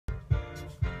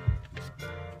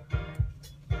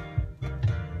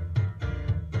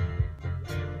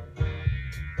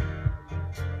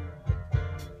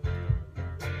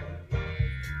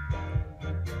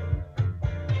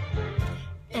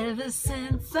Ever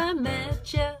since I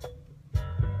met you,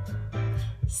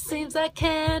 seems I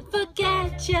can't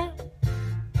forget you.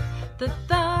 The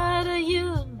thought of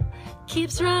you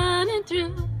keeps running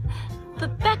through the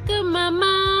back of my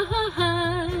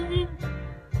mind.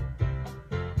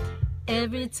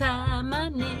 Every time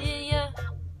I'm near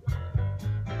you,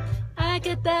 I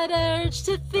get that urge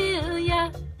to feel you,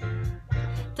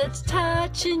 that's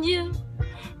touching you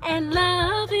and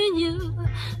loving you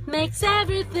makes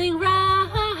everything right.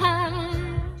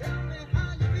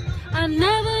 I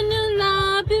never knew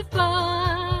love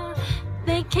before.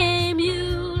 Then came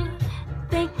you,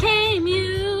 then came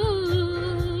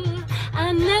you.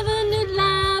 I never knew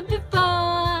love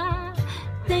before.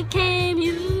 Then came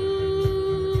you,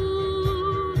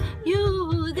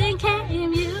 then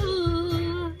came you.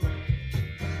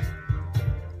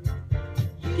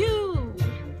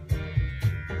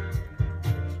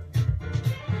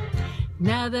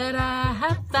 Now that I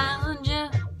have found you,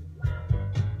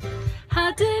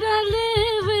 how did I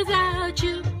live without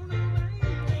you?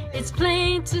 It's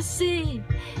plain to see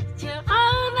you're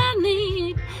all I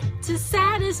need to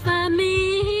satisfy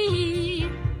me.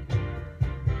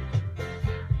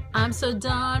 I'm so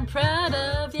darn proud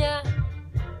of you.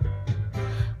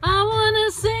 I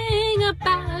wanna sing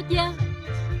about you.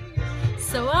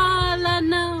 So all I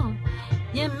know,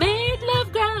 you made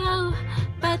love grow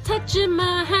by touching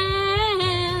my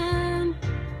hand.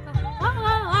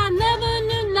 Oh, I never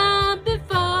knew